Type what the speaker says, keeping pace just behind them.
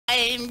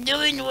I'm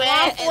doing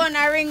well. One phone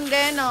a ring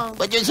there now.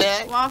 What you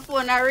say? One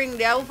phone a ring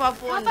there. Who for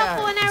phone there?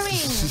 Phone a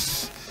ring.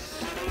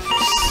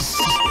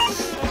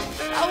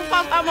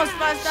 I must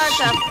pass that.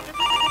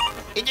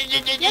 You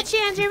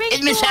change your ring.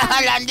 It's Mr.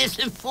 Holland. This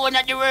is phone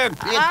at the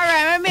workplace. All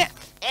right, let me...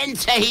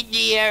 Enter it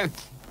there.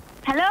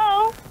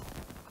 Hello?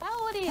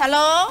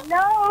 Hello?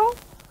 Hello?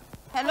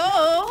 Hello?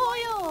 Who are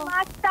you?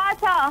 Maas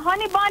Taata.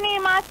 Honey Bunny,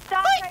 Maas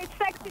Taata. It's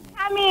Sexy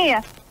Tammy.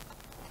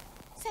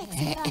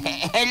 Sexy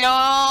Tammy.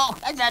 Hello.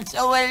 That's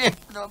so well.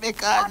 No,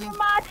 because...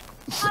 Maas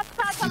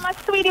Taata, my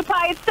sweetie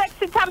pie. It's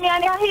Sexy Tammy.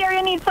 And I hear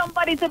you need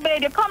somebody to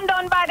bathe you. Come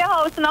down by the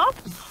house, no?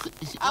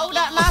 How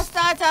that Maas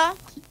Taata?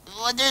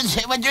 What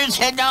you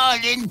say,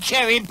 darling?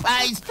 Cherry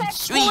pie,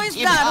 sweet Who is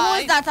that? Who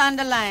is that on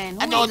the line?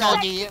 I don't know,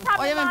 dear.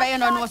 Oh, you remember you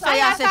don't know, so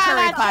you say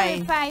cherry pie.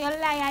 You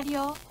liar,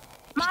 you.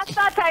 Maas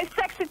Taata is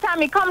Sexy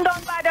Tammy. Come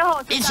down by the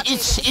house.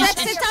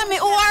 Sexy Tammy,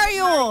 who are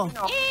you?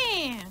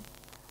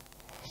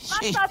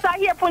 Maas Taata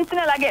here,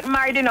 Puntinella get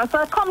married, you know.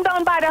 So come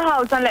down by the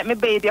house and let me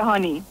bathe you,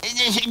 honey.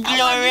 This is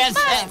glorious.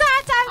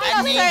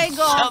 I need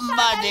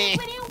somebody.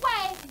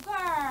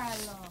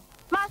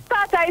 Maas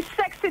Taata is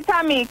Sexy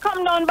Tammy.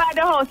 Come down by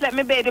the house, let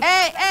me bathe you.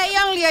 Hey,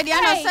 young lady,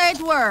 I know say it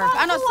work.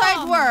 I know say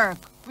it work.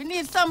 We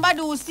need somebody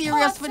who's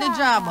serious for the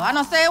job. I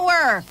know say it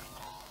work.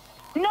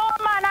 No,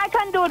 man, I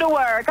can do the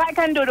work. I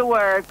can do the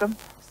work.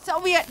 So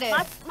wait there.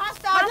 Maas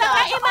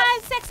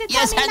Taata, Sexy Tammy.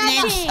 Yes, I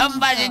need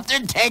somebody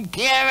to take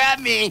care of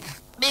me.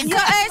 So,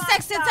 hey,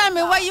 Sexy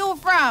Tammy, where you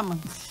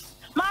from?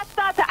 Maas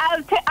Taata,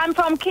 I'm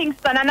from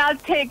Kingston and I'll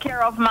take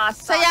care of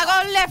Maas Taata. So you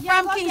go left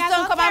from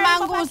Kingston, come a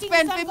man go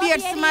spend for beard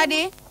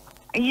somebody?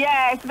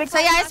 Yes, because so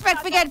you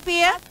expect to get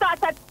paid?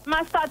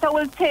 Maas Taata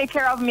will take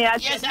care of me.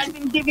 Yes, I've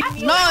been giving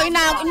me. No.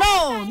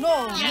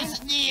 Yes,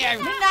 dear.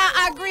 You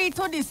not agree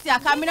to this, yeah,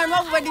 because I don't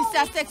know where this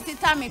Sexy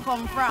Tammy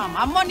come from.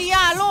 I'm money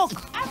ya look.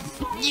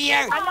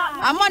 Dear.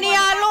 I'm money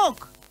ya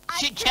look.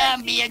 She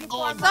can be a good.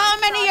 So how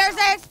many years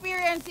of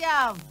experience you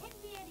have?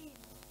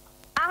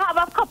 I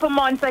have a couple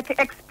months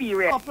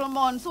experience. Couple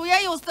months. Who you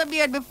used to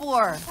be at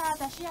before?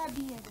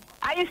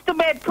 I used to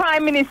bathe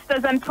prime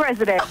ministers and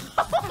presidents.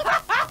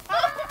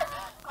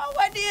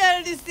 What the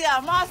hell this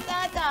year, Maas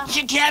Taata?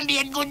 She can be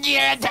a good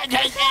dear.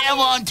 I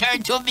want her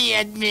to be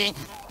at me.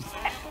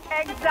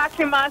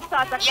 Exactly, Maas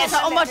Taata. Yes,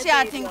 how much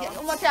you think?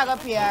 How much you go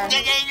pay her?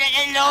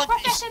 Hello.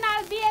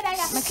 Professional beard.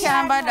 I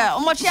can't buy that. How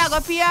much you go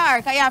pay her?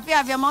 Because you have to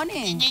have your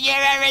money.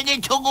 You're ready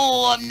to go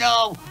home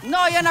now.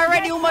 No, you're not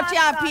ready. How much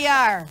you pay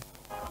her?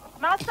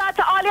 Maas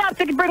Taata, all you have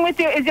to bring with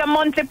you is your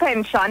monthly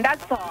pension.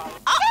 That's all.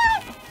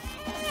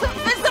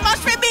 This is much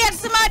for beard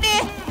somebody.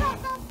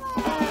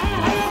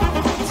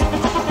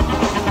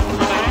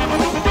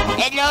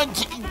 Hello,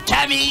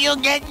 Tammy, you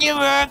get your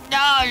work,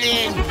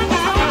 darling.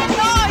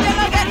 No, you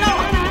don't get no.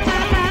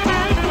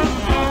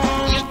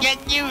 You get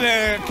your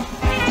work.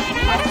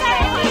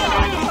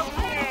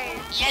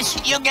 Yes,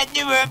 you get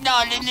the work,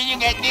 darling, and you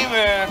get the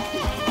work.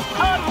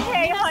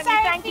 Okay, honey,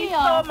 thank you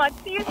so much.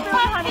 See you soon,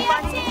 honey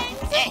bunny.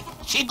 Hey,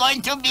 she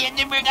going to be in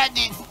the brigade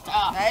this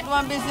time. I had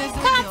one business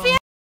with you.